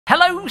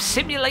Hello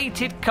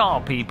simulated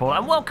car people,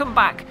 and welcome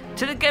back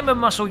to the Game &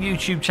 Muscle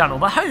YouTube channel,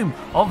 the home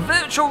of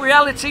virtual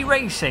reality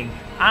racing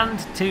and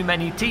too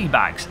many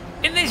teabags.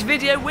 In this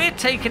video we're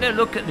taking a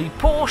look at the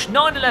Porsche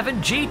 911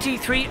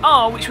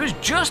 GT3R, which was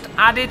just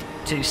added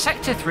to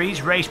Sector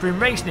 3's race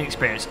room racing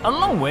experience,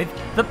 along with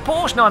the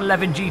Porsche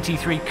 911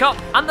 GT3 Cup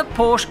and the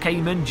Porsche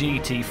Cayman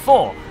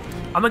GT4.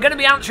 And we're going to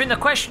be answering the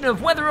question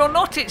of whether or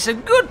not it's a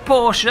good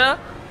Porsche,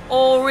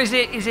 or is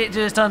it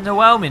just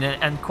underwhelming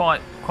and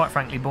quite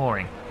frankly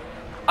boring.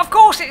 Of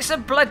course it's a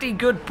bloody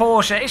good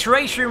Porsche, it's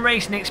race room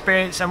racing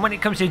experience, and when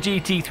it comes to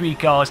GT3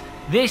 cars,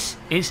 this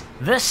is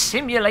the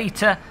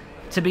simulator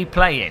to be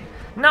playing.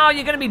 Now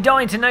you're going to be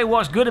dying to know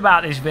what's good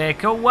about this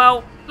vehicle.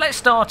 Well, let's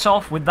start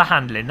off with the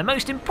handling, the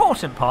most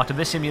important part of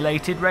the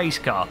simulated race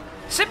car.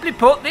 Simply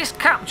put, this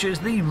captures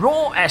the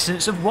raw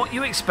essence of what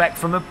you expect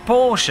from a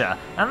Porsche,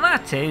 and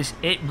that is,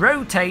 it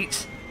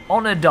rotates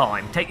on a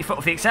dime. Take your foot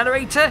off the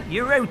accelerator,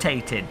 you're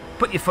rotating.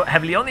 Put your foot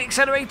heavily on the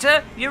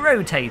accelerator, you're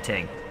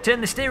rotating. Turn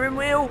the steering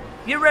wheel,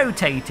 you're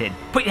rotating.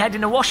 Put your head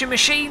in a washing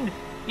machine,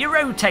 you're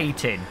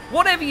rotating.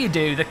 Whatever you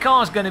do, the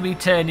car's going to be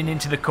turning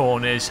into the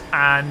corners,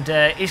 and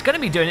it's going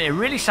to be doing it in a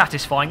really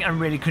satisfying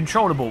and really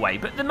controllable way.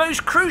 But the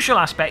most crucial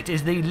aspect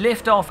is the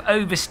lift-off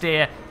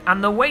oversteer,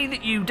 and the way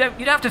that you don't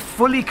have to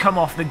fully come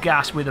off the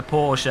gas with a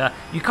Porsche.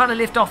 You kind of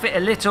lift off it a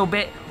little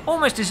bit,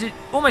 almost as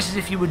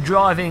if you were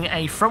driving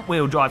a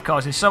front-wheel drive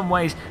car in some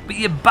ways, but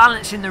you're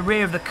balancing the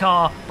rear of the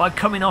car by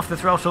coming off the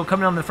throttle,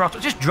 coming on the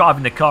throttle, just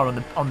driving the car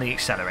on the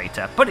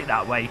accelerator. Put it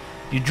that way,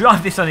 you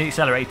drive this on the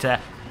accelerator,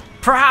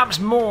 perhaps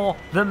more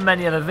than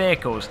many other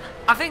vehicles.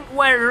 I think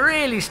where it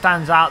really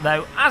stands out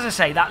though, as I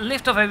say, that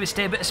lift-off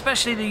oversteer, but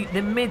especially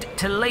the mid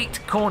to late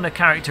corner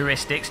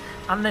characteristics,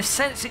 and the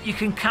sense that you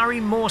can carry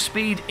more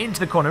speed into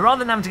the corner rather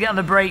than having to get on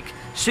the brake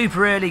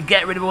super early,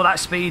 get rid of all that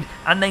speed,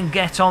 and then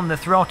get on the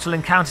throttle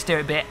and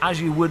countersteer a bit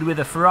as you would with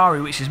a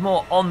Ferrari, which is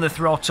more on the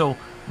throttle,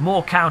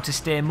 more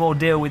countersteer, more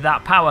deal with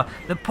that power.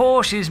 The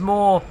Porsche is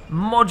more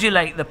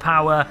modulate the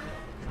power,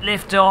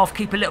 lift off,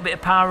 keep a little bit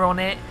of power on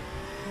it,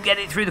 get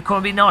it through the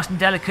corner, be nice and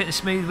delicate and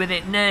smooth with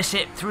it, nurse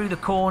it through the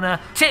corner,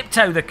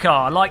 tiptoe the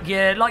car like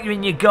you're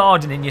in your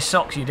garden in your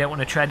socks, you don't want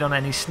to tread on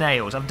any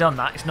snails. I've done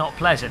that, it's not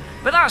pleasant.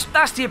 But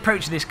that's the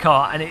approach of this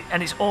car,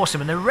 and it's awesome.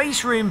 And the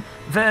race room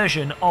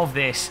version of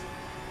this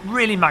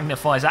really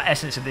magnifies that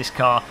essence of this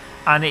car,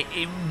 and it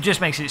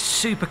just makes it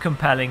super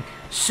compelling,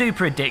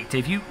 super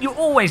addictive. You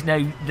always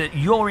know that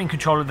you're in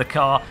control of the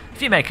car.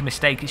 If you make a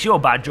mistake, it's your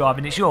bad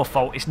driving, it's your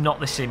fault, it's not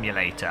the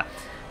simulator.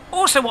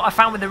 Also, what I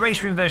found with the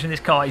race room version of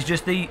this car is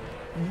just the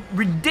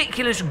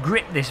ridiculous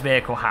grip this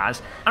vehicle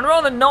has, and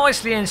rather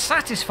nicely and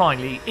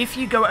satisfyingly, if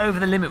you go over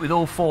the limit with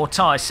all four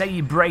tyres, say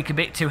you brake a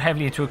bit too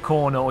heavily into a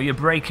corner, or you're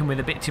braking with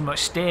a bit too much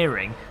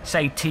steering,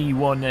 say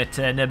T1 at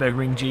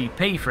Nürburgring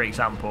GP for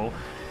example,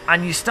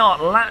 and you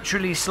start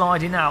laterally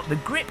sliding out, the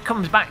grip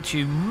comes back to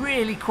you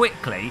really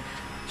quickly,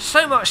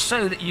 so much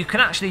so that you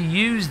can actually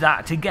use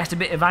that to get a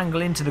bit of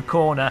angle into the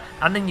corner,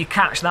 and then you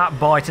catch that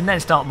bite and then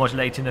start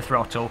modulating the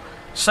throttle.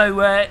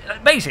 So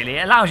basically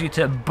it allows you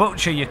to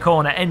butcher your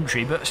corner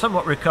entry but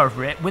somewhat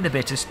recover it with a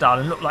bit of style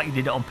and look like you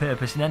did it on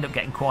purpose and end up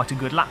getting quite a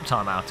good lap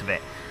time out of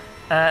it.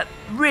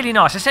 Really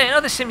nice. I say in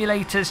other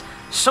simulators,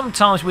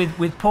 sometimes with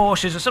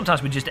Porsches or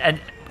sometimes with just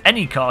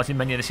any cars in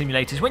many of the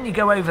simulators, when you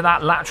go over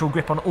that lateral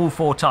grip on all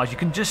four tyres, you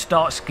can just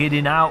start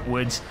skidding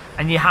outwards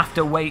and you have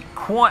to wait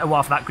quite a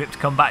while for that grip to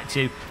come back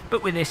to you.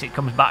 But with this it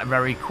comes back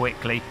very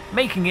quickly,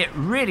 making it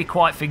really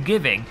quite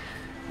forgiving,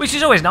 which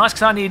is always nice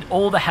because I need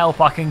all the help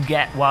I can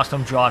get whilst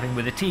I'm driving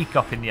with a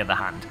teacup in the other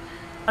hand.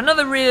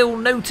 Another real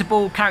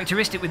notable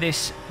characteristic with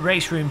this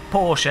race room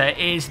Porsche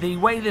is the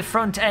way the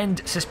front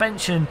end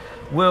suspension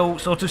will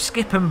sort of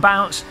skip and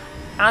bounce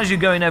as you're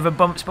going over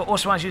bumps, but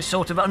also as you're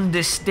sort of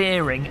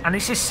understeering, and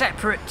this is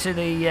separate to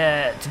the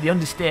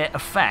understeer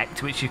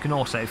effect, which you can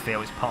also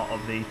feel is part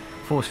of the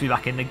force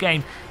feedback in the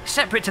game.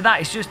 Separate to that,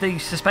 it's just the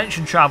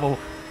suspension travel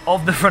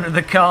of the front of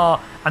the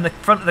car and the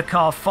front of the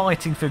car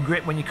fighting for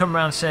grip when you come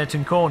around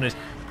certain corners,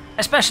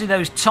 especially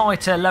those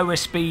tighter, lower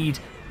speed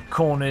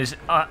corners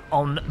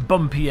on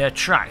bumpier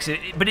tracks.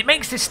 But it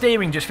makes the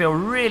steering just feel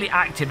really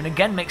active, and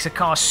again makes the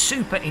car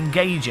super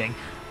engaging.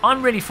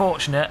 I'm really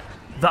fortunate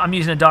that I'm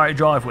using a direct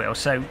drive wheel,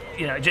 so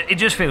you know it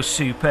just feels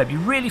superb. You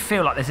really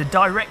feel like there's a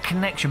direct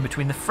connection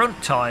between the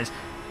front tyres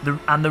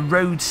and the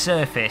road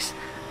surface,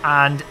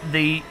 and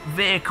the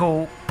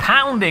vehicle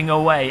pounding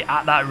away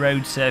at that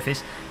road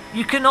surface.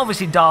 You can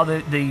obviously dial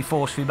the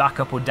force feedback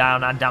up or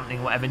down and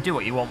dampening, whatever, and do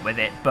what you want with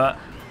it, but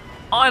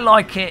I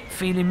like it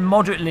feeling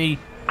moderately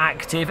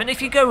active. And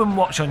if you go and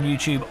watch on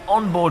YouTube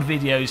onboard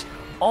videos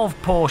of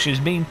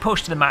Porsches being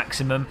pushed to the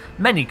maximum,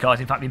 many cars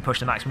in fact being pushed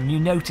to the maximum, you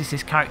notice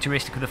this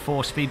characteristic of the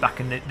force feedback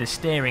and the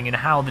steering, and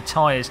how the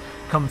tyres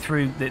come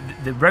through,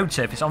 the road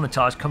surface on the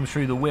tyres comes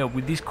through the wheel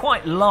with these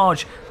quite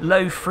large,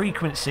 low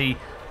frequency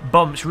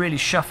bumps really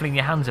shuffling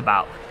your hands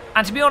about.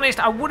 And to be honest,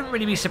 I wouldn't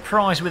really be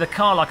surprised with a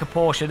car like a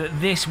Porsche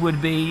that this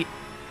would be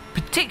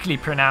particularly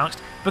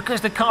pronounced, because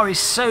the car is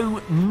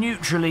so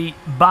neutrally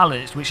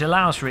balanced, which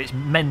allows for its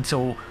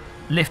mental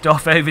lift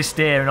off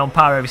oversteer and on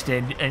power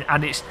oversteer,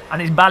 and it's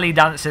belly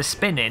dancer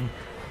spinning.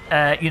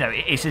 You know,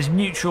 it's as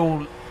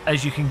neutral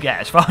as you can get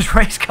as far as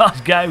race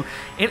cars go.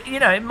 You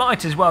know, it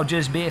might as well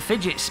just be a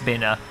fidget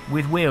spinner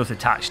with wheels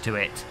attached to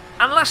it.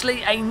 And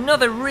lastly,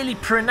 another really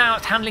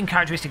pronounced handling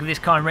characteristic of this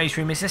car in race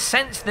room is the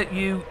sense that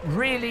you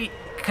really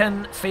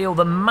can feel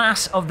the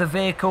mass of the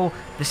vehicle,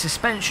 the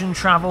suspension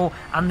travel,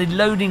 and the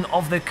loading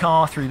of the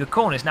car through the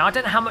corners. Now, I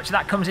don't know how much of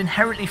that comes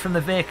inherently from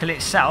the vehicle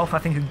itself. I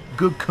think a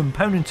good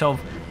component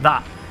of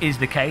that is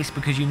the case,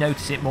 because you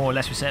notice it more or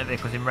less with certain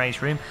vehicles in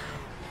race room,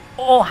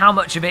 or how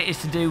much of it is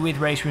to do with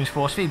race room's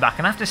force feedback.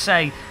 And I have to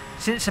say,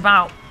 since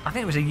about, I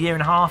think it was a year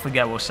and a half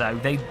ago or so,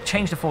 they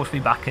changed the force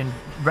feedback, and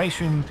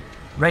racing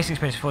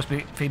experience force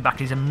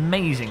feedback is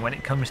amazing when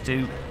it comes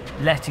to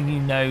letting you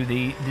know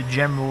the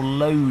general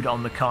load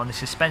on the car and the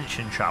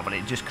suspension travel.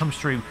 It just comes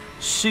through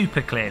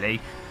super clearly,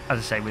 as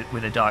I say,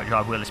 with a direct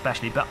drive wheel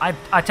especially. But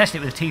I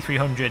tested it with a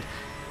T300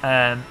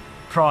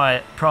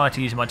 prior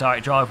to using my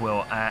direct drive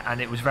wheel,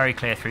 and it was very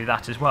clear through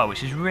that as well,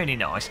 which is really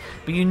nice.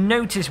 But you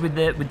notice with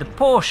the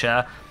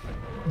Porsche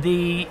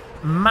the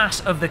mass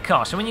of the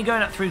car. So when you're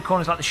going up through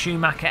corners like the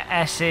Schumacher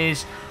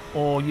S's,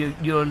 or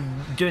you're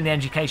doing the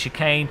NGK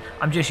chicane,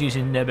 I'm just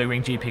using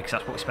Nürburgring GP because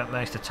that's what we spent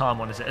most of the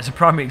time on as a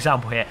primary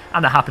example here,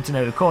 and I happen to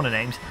know the corner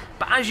names.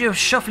 But as you're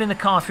shuffling the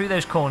car through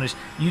those corners,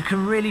 you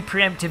can really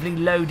preemptively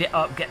load it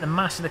up, get the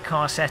mass of the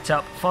car set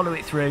up, follow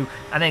it through,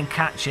 and then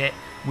catch it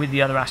with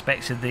the other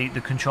aspects of the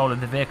control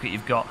of the vehicle that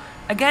you've got.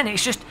 Again,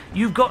 it's just,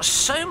 you've got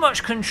so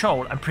much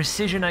control and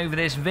precision over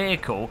this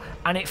vehicle,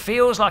 and it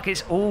feels like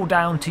it's all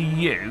down to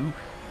you.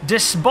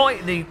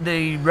 Despite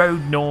the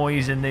road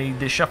noise and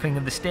the shuffling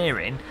of the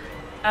steering,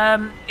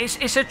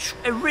 it's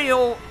a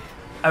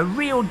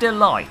real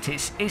delight.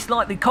 It's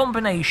like the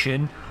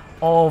combination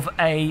of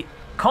a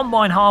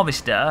combine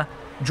harvester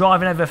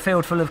driving over a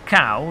field full of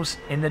cows,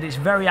 in that it's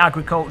very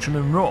agricultural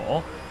and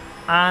raw,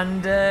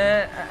 and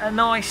a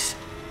nice,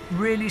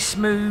 really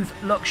smooth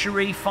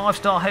luxury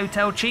 5-star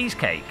hotel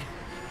cheesecake.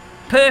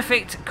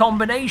 Perfect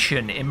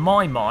combination in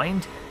my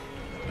mind.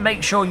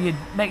 Make sure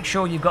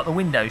you've got the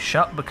windows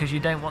shut, because you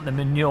don't want the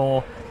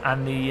manure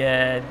and the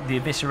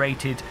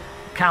eviscerated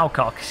cow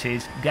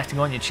carcasses getting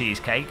on your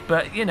cheesecake.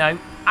 But you know,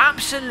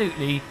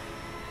 absolutely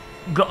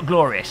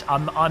glorious.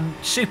 I'm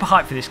super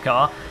hyped for this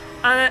car,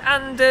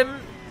 and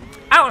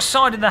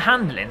outside of the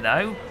handling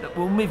though,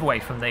 we'll move away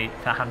from the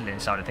handling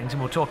side of things,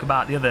 and we'll talk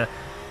about the other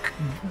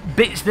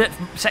bits that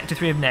Sector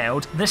 3 have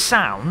nailed. The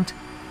sound,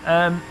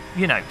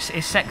 you know,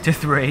 is Sector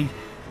 3.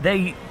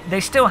 They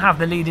still have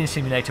the leading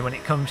simulator when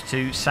it comes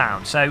to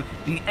sound. So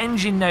the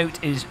engine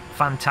note is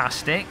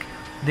fantastic.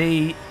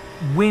 The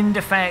wind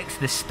effects,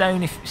 the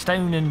stone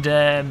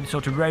and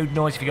sort of road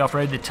noise if you go off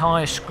road, the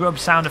tyre scrub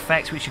sound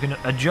effects, which you can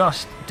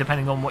adjust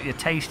depending on what your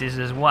taste is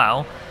as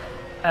well.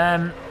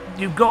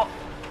 You've got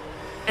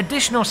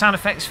additional sound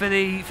effects for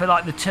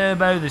like the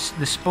turbo, the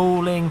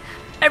spooling,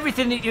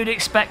 everything that you'd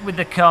expect with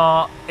the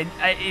car.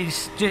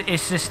 It's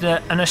just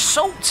an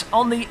assault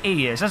on the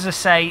ears. As I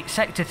say,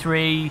 Sector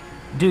 3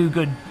 do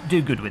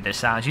good with the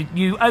sounds.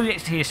 You owe it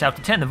to yourself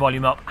to turn the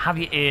volume up, have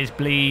your ears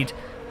bleed,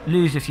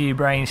 lose a few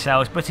brain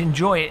cells, but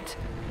enjoy it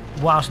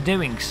whilst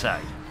doing so.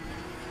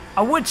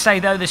 I would say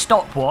though, the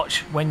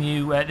stopwatch, when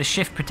you the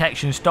shift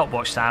protection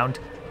stopwatch sound,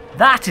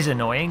 that is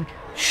annoying.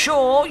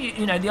 Sure,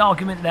 you know, the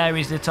argument there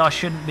is that I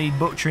shouldn't be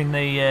butchering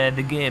the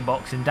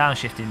gearbox and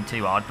downshifting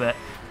too hard, but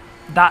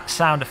that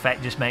sound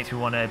effect just makes me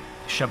want to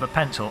shove a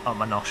pencil up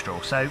my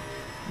nostril. So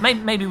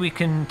maybe we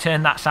can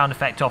turn that sound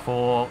effect off,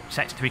 or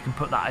Sector 3 can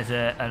put that as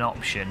an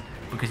option,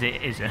 because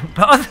it isn't.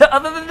 But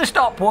other than the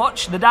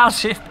stopwatch, the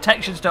downshift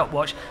protection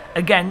stopwatch,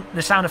 again,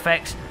 the sound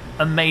effects,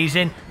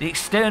 amazing. The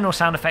external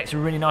sound effects are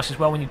really nice as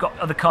well when you've got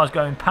other cars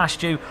going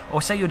past you,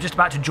 or say you're just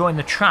about to join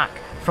the track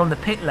from the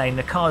pit lane,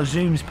 the car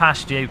zooms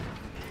past you.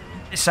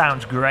 It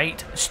sounds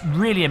great, it's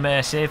really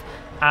immersive.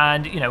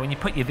 And you know, when you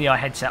put your VR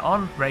headset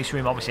on, Race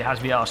Room obviously has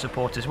VR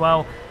support as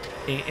well.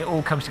 It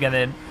all comes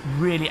together,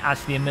 really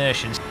adds to the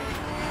immersion.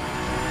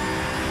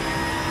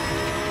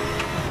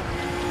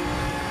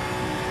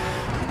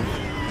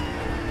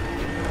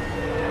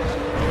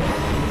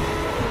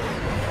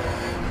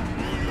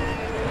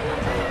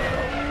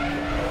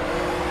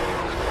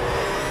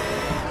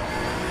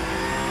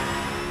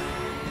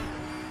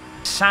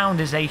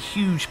 Sound is a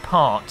huge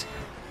part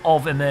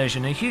of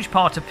immersion, a huge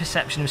part of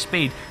perception of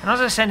speed. And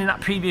as I said in that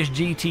previous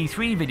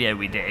GT3 video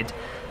we did,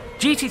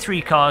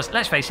 GT3 cars,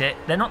 let's face it,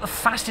 they're not the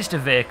fastest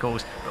of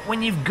vehicles, but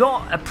when you've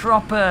got a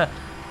proper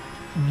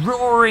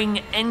roaring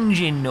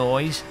engine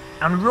noise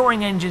and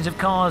roaring engines of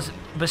cars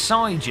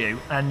beside you,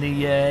 and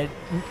the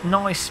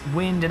nice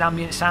wind and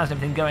ambient sounds and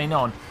everything going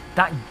on,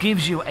 that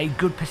gives you a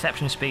good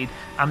perception of speed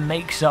and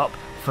makes up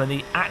for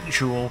the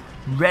actual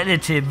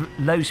relative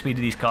low speed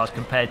of these cars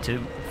compared to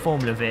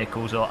Formula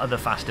vehicles or other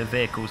faster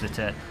vehicles that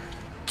are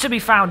to be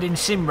found in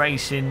sim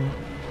racing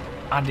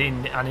and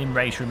in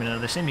Race Room and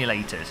other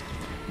simulators.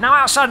 Now,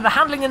 outside of the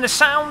handling and the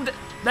sound,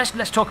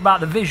 let's talk about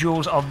the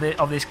visuals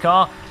of this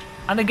car.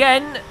 And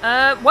again,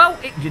 well,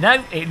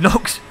 it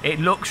looks it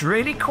looks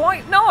really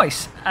quite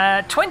nice.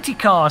 20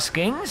 car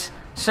skins,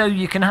 so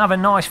you can have a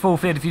nice full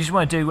field if you just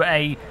want to do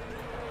a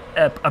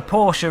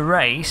Porsche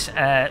race,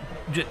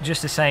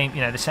 just the same,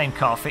 you know, the same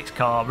car, fixed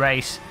car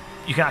race.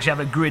 You can actually have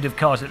a grid of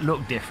cars that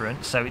look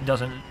different, so it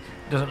doesn't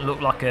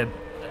look like a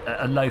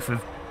loaf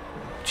of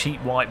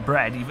cheap white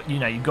bread. You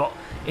know, you've got,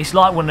 it's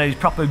like one of those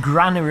proper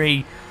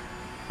granary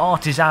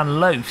artisan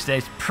loaves.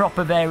 There's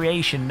proper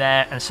variation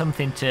there and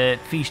something to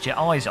feast your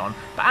eyes on.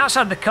 But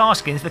outside of the car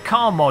skins, the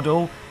car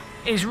model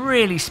is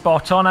really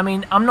spot on. I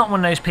mean, I'm not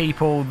one of those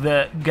people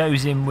that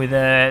goes in with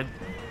the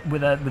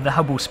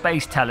Hubble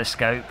Space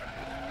Telescope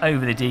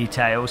over the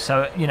details,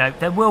 so you know,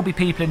 there will be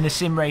people in the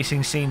sim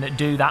racing scene that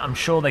do that. I'm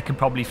sure they can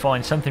probably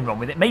find something wrong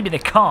with it. Maybe they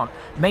can't.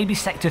 Maybe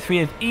Sector 3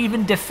 have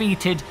even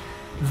defeated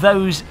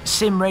those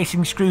sim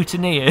racing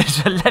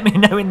scrutineers. Let me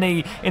know in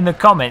the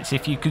comments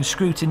if you can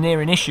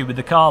scrutineer an issue with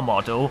the car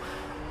model.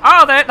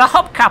 Oh, the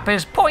hubcap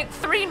is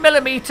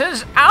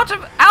 0.3mm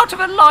out of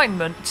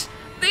alignment.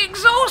 The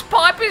exhaust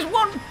pipe is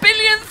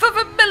 1/1000th of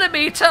a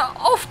millimetre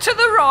off to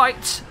the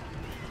right.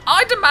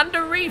 I demand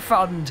a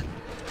refund.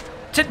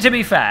 To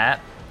be fair,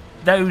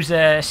 those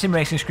sim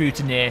racing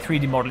scrutineer,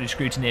 3D modelling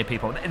scrutineer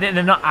people,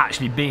 they're not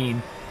actually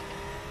being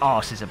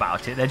arses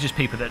about it. They're just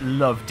people that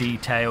love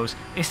details.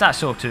 It's that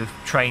sort of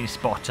train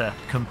spotter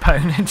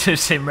component of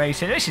sim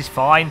racing. This is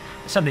fine,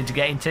 something to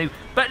get into.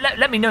 But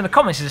let me know in the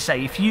comments, as I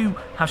say, if you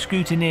have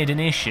scrutineered an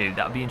issue.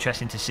 That would be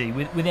interesting to see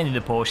with any of the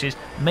Porsches.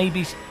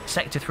 Maybe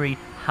Sector 3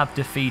 have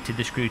defeated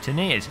the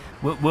scrutineers.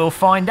 We'll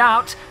find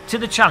out to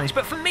the challenge.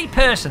 But for me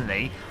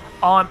personally,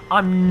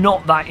 I'm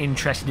not that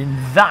interested in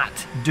that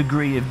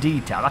degree of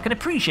detail. I can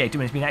appreciate it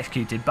when it's been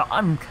executed, but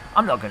I'm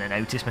not going to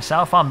notice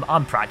myself.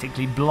 I'm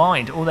practically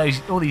blind. All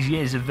these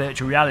years of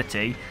virtual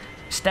reality,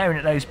 staring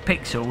at those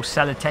pixels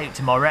sellotaped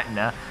to my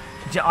retina,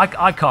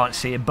 I can't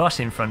see a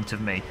bus in front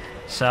of me.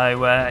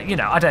 So you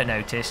know, I don't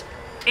notice.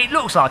 It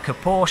looks like a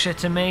Porsche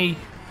to me.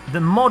 The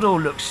model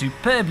looks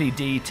superbly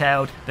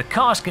detailed, the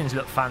car skins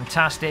look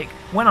fantastic.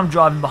 When I'm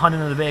driving behind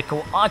another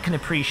vehicle, I can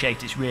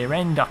appreciate its rear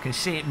end, I can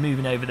see it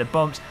moving over the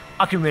bumps,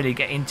 I can really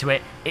get into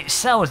it. It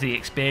sells the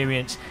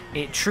experience,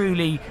 it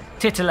truly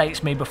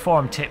titillates me before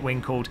I'm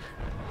tit-winkled.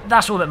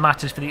 That's all that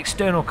matters for the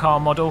external car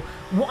model.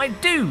 What I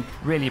do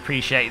really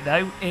appreciate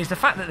though is the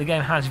fact that the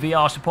game has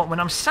VR support. When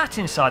I'm sat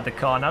inside the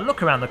car and I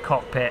look around the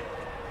cockpit,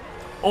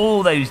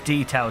 all those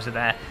details are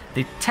there,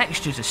 the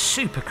textures are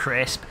super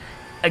crisp.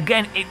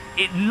 Again,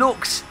 it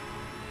looks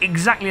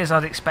exactly as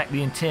I'd expect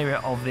the interior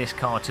of this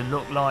car to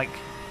look like.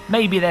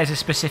 Maybe there's a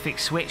specific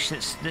switch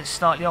that's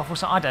slightly off or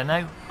something.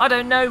 I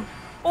don't know.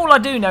 All I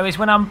do know is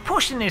when I'm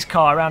pushing this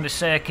car around a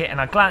circuit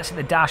and I glance at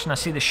the dash and I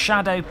see the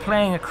shadow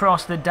playing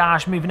across the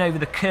dash, moving over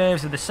the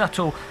curves of the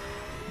subtle,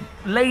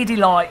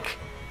 ladylike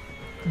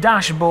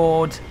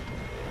dashboard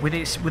with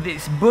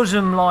its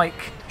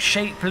bosom-like,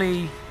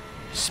 shapely,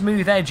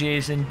 smooth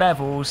edges and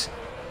bevels.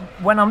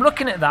 When I'm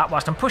looking at that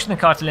whilst I'm pushing the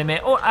car to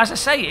limit, or as I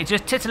say, it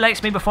just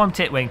titillates me before I'm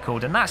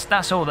tit-winkled, and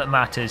that's all that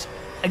matters.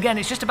 Again,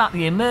 it's just about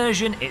the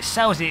immersion, it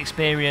sells the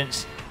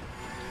experience.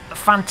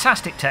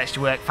 Fantastic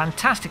texture work,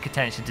 fantastic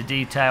attention to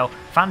detail,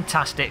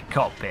 fantastic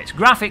cockpits.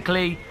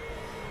 Graphically,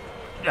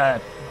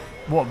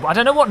 well, I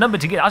don't know what number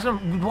to give it.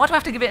 Why do I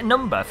have to give it a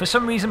number? For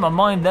some reason my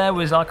mind there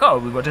was like, oh,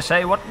 we've got to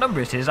say what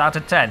number it is out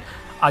of 10.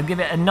 I'd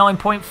give it a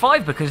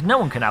 9.5 because no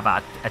one can have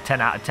a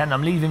 10 out of 10.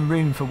 I'm leaving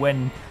room for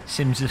when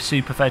Sims are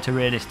super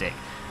photorealistic.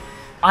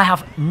 I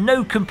have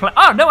no complaint.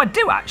 Oh, no, I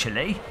do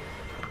actually.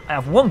 I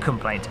have one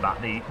complaint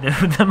about the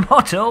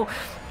model.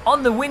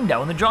 On the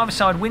window, on the driver's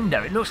side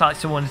window, it looks like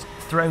someone's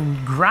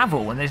thrown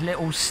gravel and there's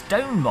little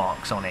stone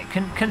marks on it.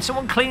 Can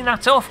someone clean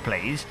that off,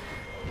 please?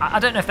 I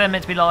don't know if they're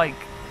meant to be like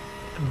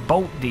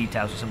bolt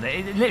details or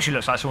something. It literally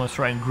looks like someone's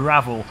thrown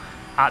gravel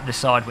at the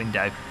side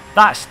window.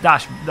 That's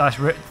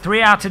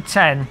 3 out of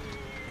 10.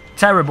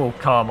 Terrible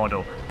car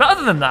model. But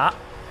other than that,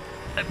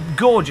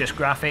 gorgeous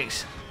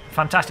graphics,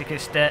 fantastic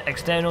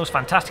externals,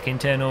 fantastic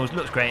internals,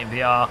 looks great in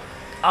VR.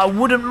 I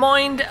wouldn't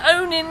mind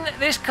owning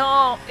this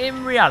car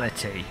in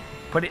reality,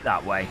 put it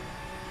that way.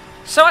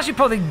 So as you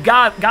probably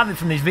gathered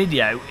from this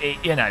video,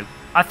 you know,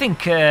 I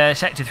think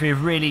Sector 3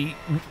 have really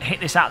hit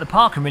this out of the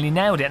park and really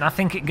nailed it, and I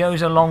think it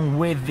goes along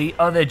with the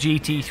other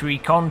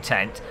GT3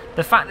 content.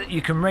 The fact that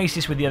you can race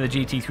this with the other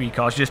GT3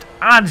 cars just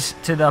adds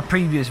to the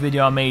previous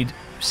video I made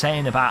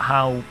saying about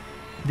how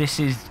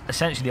this is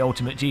essentially the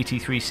ultimate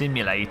GT3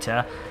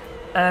 simulator.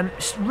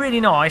 It's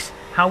really nice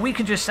how we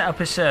can just set up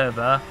a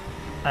server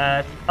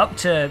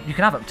you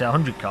can have up to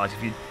 100 cars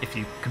if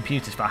your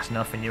computer's fast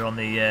enough and you're on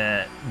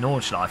the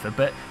Nordschleife,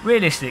 but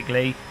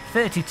realistically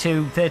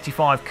 32,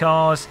 35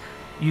 cars.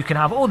 You can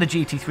have all the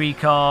GT3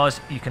 cars.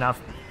 You can have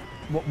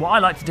what I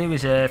like to do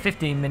is a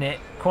 15-minute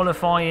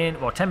qualifying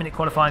or 10-minute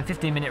qualifying,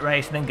 15-minute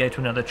race, and then go to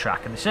another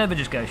track, and the server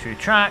just goes through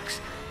tracks.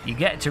 You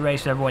get to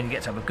race with everyone, you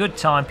get to have a good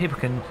time. People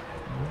can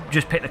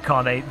just pick the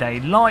car they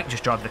like,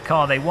 just drive the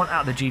car they want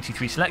out of the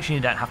GT3 selection.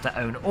 You don't have to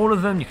own all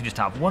of them, you can just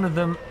have one of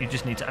them. You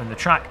just need to own the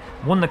track,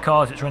 one of the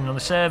cars that's running on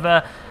the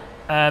server.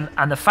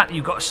 And the fact that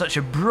you've got such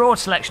a broad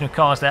selection of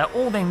cars there,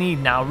 all they need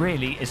now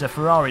really is a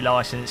Ferrari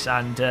license,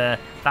 and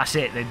that's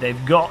it.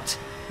 They've got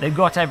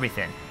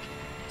everything.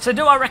 So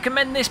do I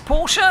recommend this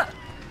Porsche?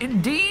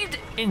 Indeed,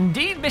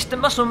 Mr.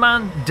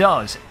 Muscleman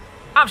does.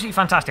 Absolutely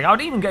fantastic. I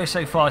would even go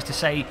so far as to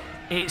say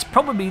it's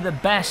probably the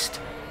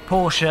best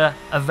Porsche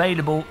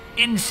available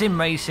in sim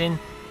racing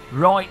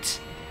right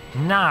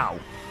now.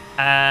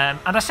 And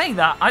I say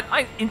that,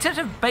 I in terms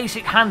of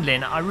basic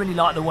handling, I really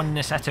like the one in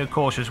Assetto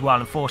Corsa as well,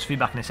 and force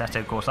feedback in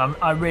Assetto Corsa.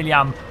 I really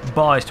am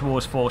biased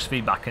towards force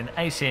feedback, and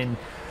Ace in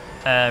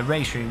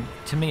Race Room,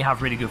 to me,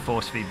 have really good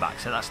force feedback,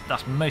 so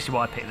that's mostly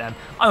why I picked them.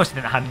 I also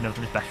think the handling of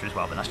them is better as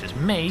well, but that's just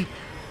me.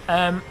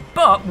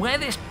 But where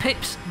this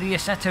pips the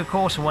Assetto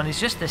Corsa one is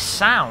just the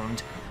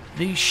sound,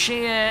 the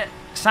sheer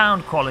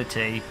sound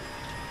quality,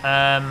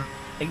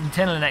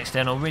 internal and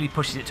external, really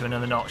pushes it to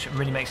another notch, it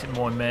really makes it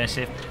more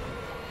immersive.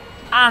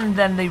 And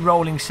then the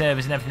rolling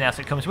servers and everything else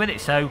that comes with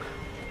it. So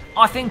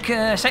I think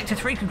Sector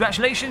 3,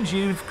 congratulations,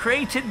 you've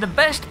created the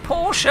best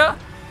Porsche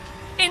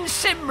in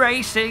sim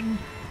racing.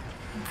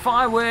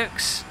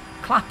 Fireworks,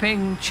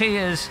 clapping,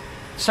 cheers.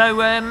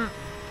 So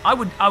I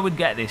would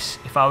get this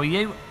if I were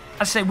you.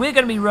 As I say, we're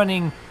going to be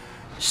running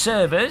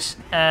servers.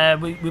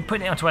 We're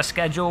putting it onto our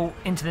schedule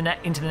into the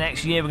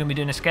next year. We're going to be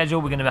doing a schedule.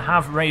 We're going to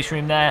have Race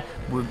Room there.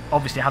 We'll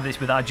obviously have this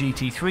with our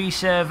GT3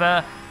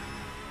 server.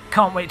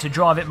 Can't wait to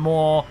drive it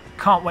more.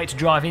 Can't wait to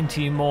drive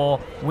into you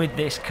more with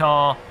this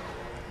car.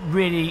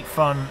 Really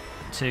fun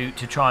to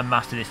try and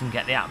master this and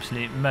get the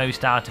absolute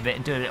most out of it,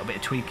 and do a little bit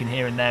of tweaking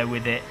here and there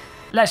with it.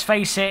 Let's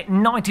face it,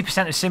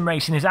 90% of sim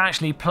racing is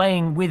actually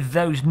playing with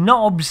those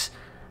knobs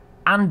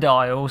and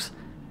dials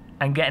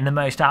and getting the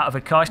most out of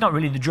a car. It's not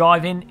really the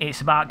driving, it's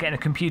about getting a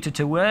computer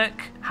to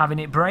work, having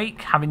it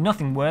break, having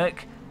nothing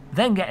work,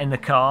 then getting the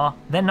car,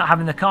 then not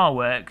having the car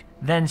work,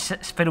 then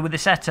fiddle with the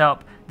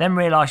setup, then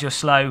realise you're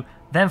slow,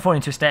 then fall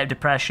into a state of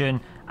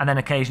depression, and then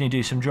occasionally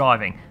do some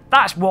driving.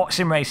 That's what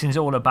sim racing is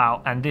all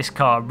about, and this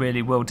car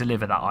really will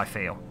deliver that, I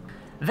feel.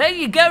 There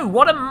you go,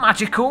 what a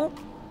magical,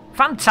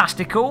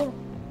 fantastical,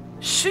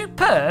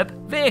 superb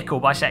vehicle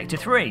by Sector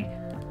 3.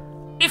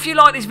 If you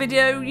like this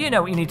video, you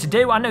know what you need to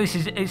do. I know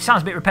it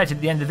sounds a bit repetitive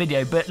at the end of the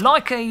video, but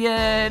like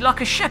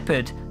a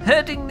shepherd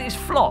herding his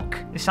flock.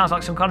 This sounds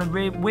like some kind of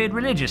weird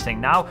religious thing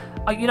now.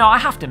 I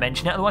have to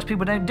mention it, otherwise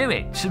people don't do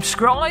it.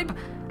 Subscribe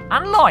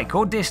and like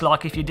or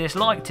dislike if you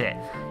disliked it.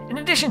 In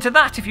addition to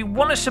that, if you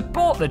want to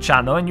support the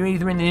channel and you're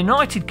either in the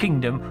United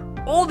Kingdom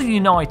or the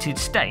United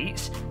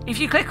States, if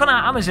you click on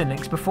our Amazon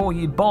links before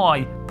you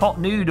buy pot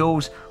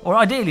noodles, or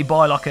ideally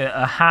buy like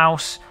a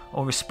house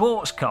or a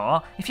sports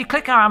car, if you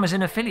click our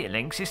Amazon affiliate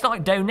links, it's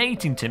like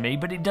donating to me,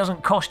 but it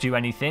doesn't cost you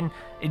anything.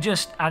 It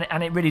just,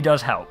 and it really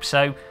does help.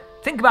 So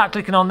think about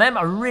clicking on them.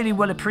 I really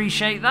will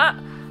appreciate that.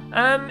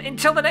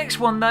 Until the next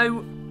one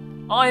though,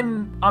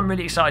 I'm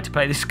really excited to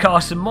play this car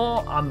some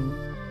more. I'm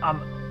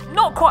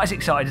not quite as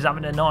excited as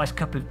having a nice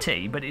cup of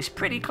tea, but it's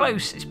pretty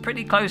close. It's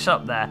pretty close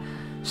up there.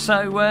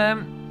 So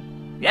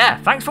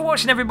yeah, thanks for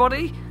watching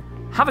everybody.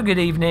 Have a good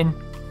evening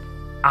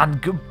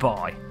and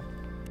goodbye.